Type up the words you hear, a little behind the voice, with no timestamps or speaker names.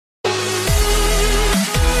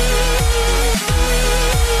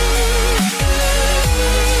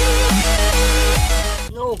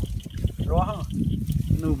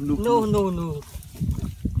No.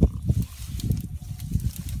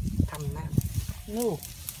 Thầm nè. No.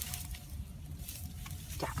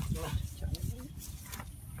 Chặt nè.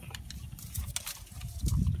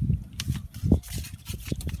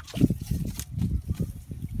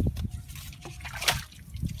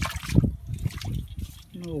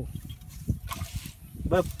 No.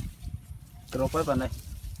 Bơm. Drop với vào này.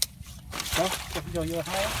 Đó, vô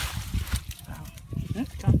hai.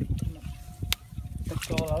 Tất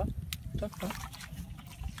cho đó. Tất đó.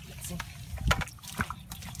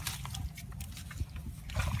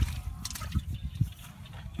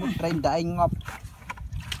 Một trên đại ngọc.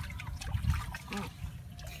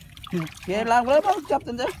 Kìa làm cái đó chấp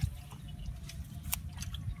tên chứ.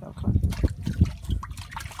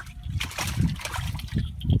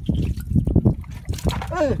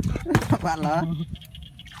 Bạn là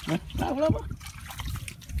làm lắm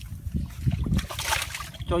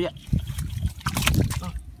cho vậy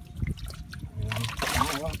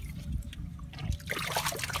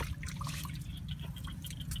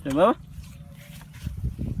được không?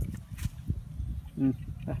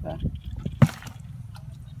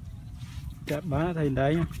 Chặt bá thầy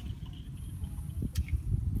đấy nha.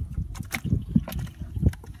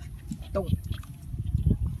 Tung.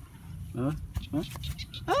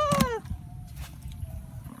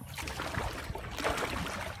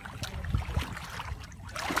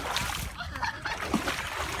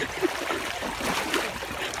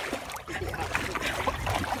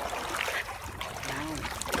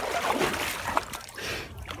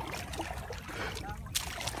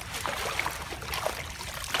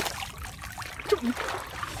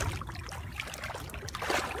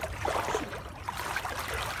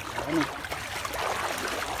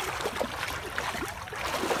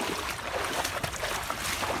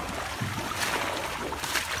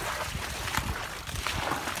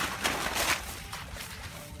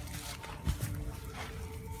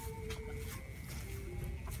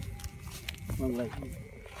 Vâng vậy.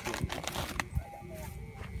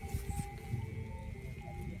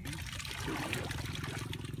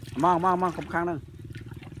 Mang không khang đâu.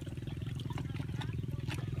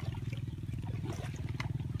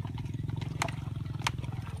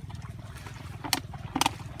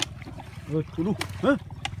 Ơi, đủ.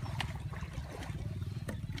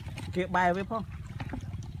 Kia bài với phong.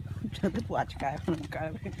 Chưa thích quả cái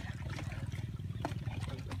cái.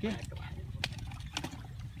 Kia.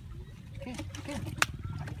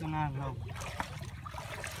 Ngang không?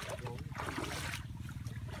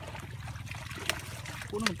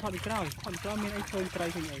 Cũng mình thọt đi cái nào mình ấy chơi cái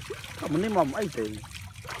này. Mình nên mỏng ấy thì.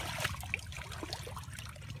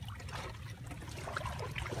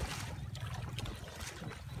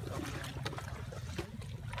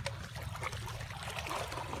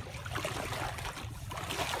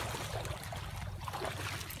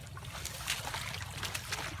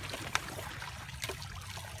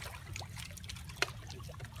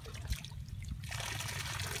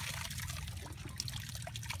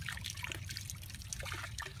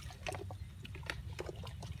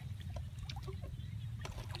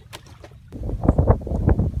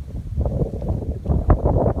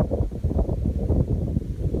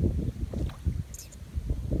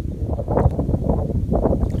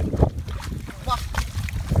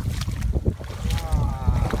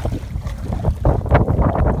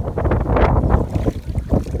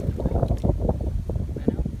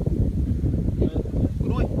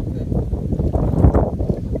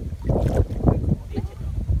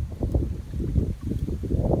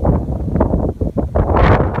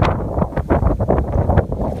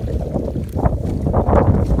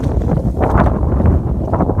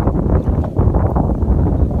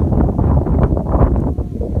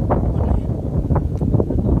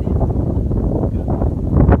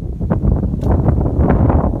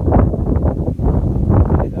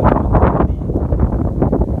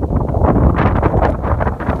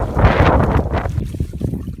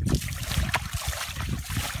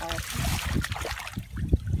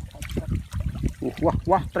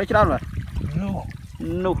 Wah, tryច្រើនហ៎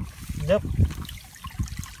នោះ Yep.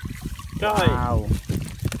 Trời. Wow.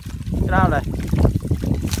ច្រើនហើយ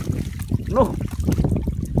នោះ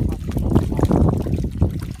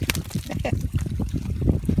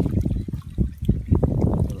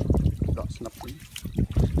ដកស្និបវិញ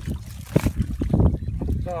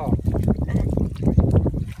Không.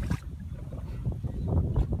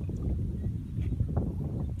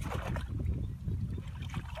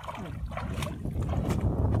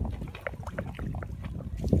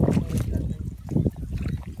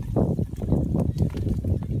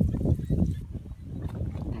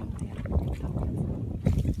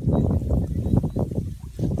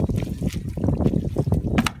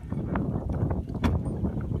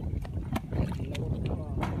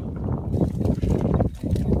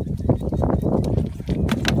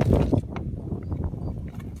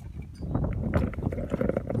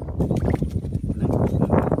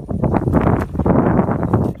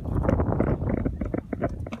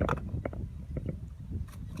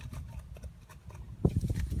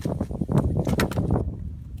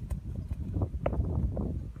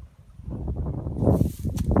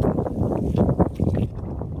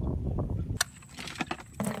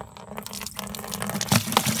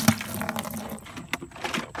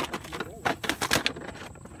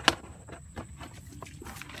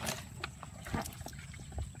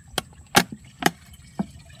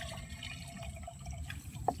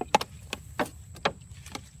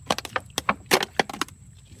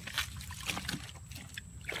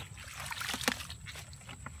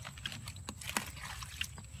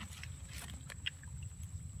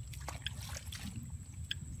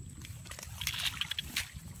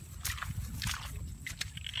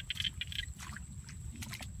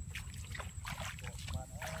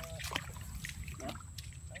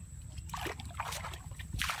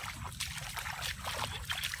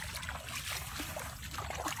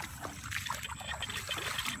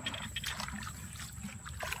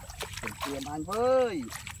 Tiền anh với.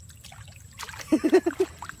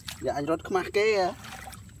 Dạ anh rốt khmah kê à.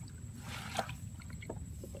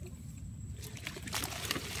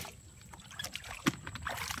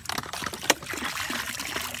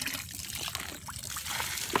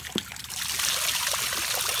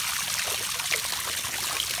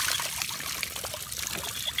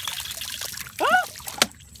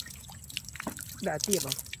 Đã tiếp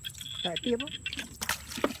không? Đã tiếp không?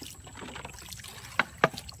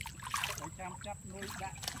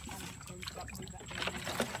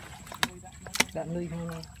 Đã nuôi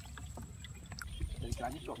không? Dari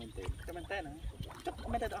kelanya suak menten. Kita menten ah. Cep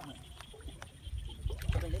menten dah.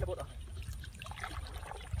 Kita ini dapat dah.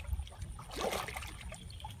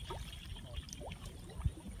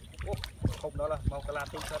 Oh, không đó là mau cà la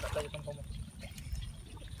tôi sẽ đặt đây không không.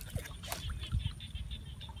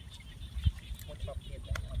 Một chọc tiền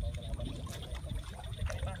mau cà la bắt.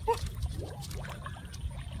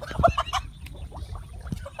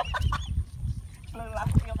 Lên lắm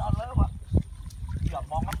kêu đòn lớn mà. Giọt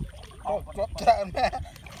bóng á. Rất trơn nè.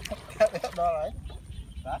 Đó rồi.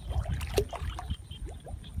 Đó.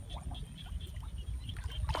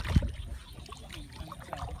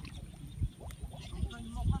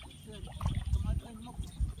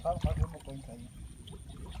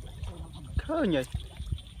 Khơi nhỉ?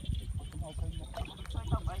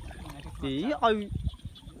 Chỉ ơi.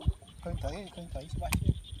 Khơi thấy sạch.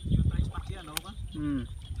 Ừ.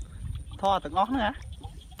 Tho từng ngón nữa hả?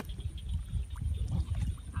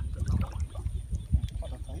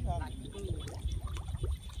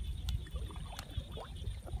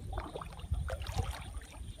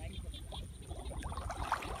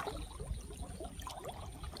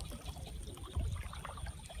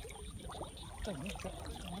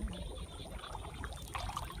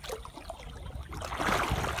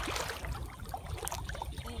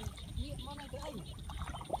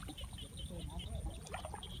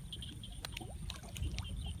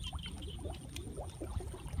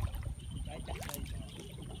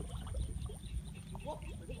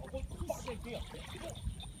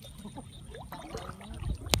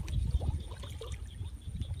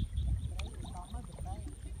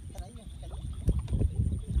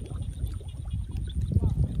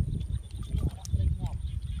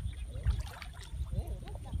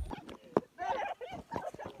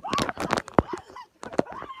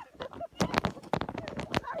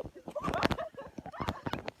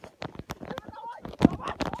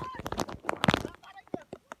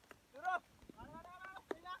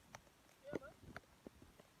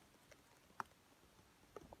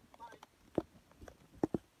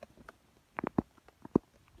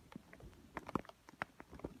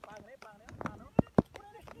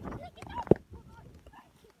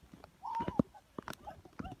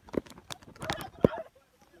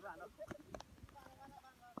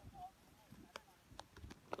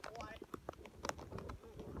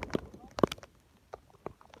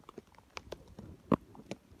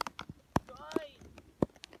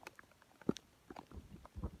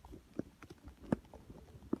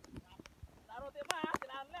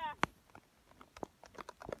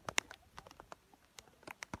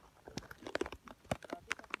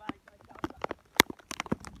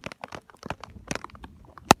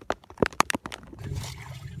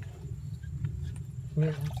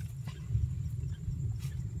 Miệng.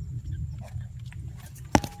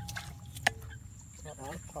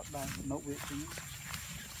 Đó, thọt đang nấu vệ sinh.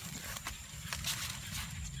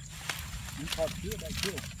 Thọt chưa đây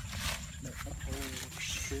chưa. Để nó thô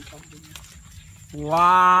sôi trong đi.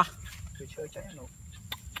 Wow. Chơi cháy nổ.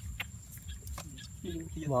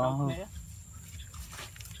 Wow.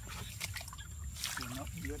 Nó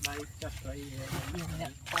vô đây chắc đây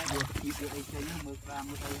vô kịp vô đây chơi mưa ra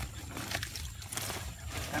mưa đây.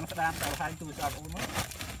 Đang sẽ đan tàu hai tôi sao cũng mất.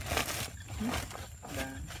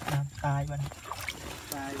 Đam tai bên.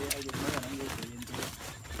 Tai đi ai dùng mới là nó vô tự nhiên tôi.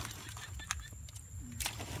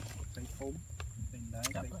 Phải phốn. Bên đấy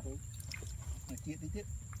phải phốn. Mà chiết đi chiết.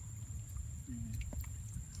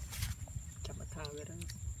 Chậm mà thao cái đó.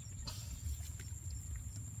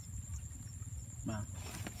 Mà.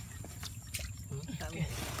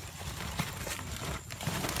 Okay.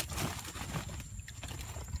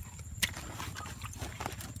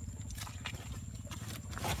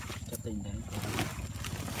 Cho tình đấy.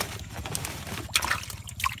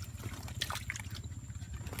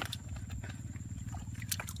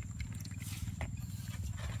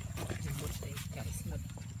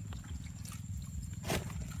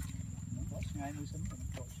 Ngay nuôi sống còn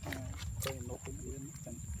tôi nó cũng yên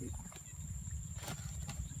chẳng kịp.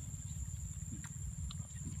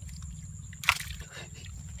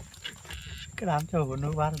 Cái đám chờ hồn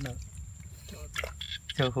nó bắt được.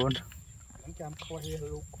 Chờ hồn. chạm khoai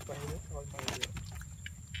lục phải rồi mà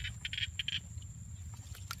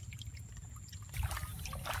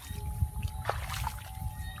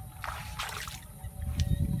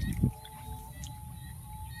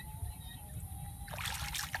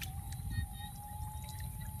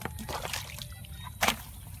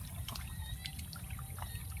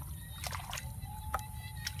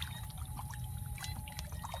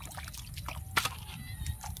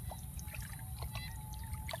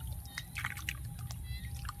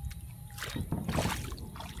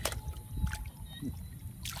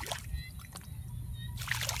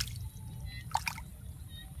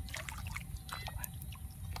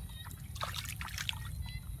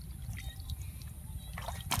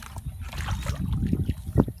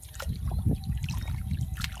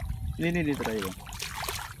Ini di terakhir.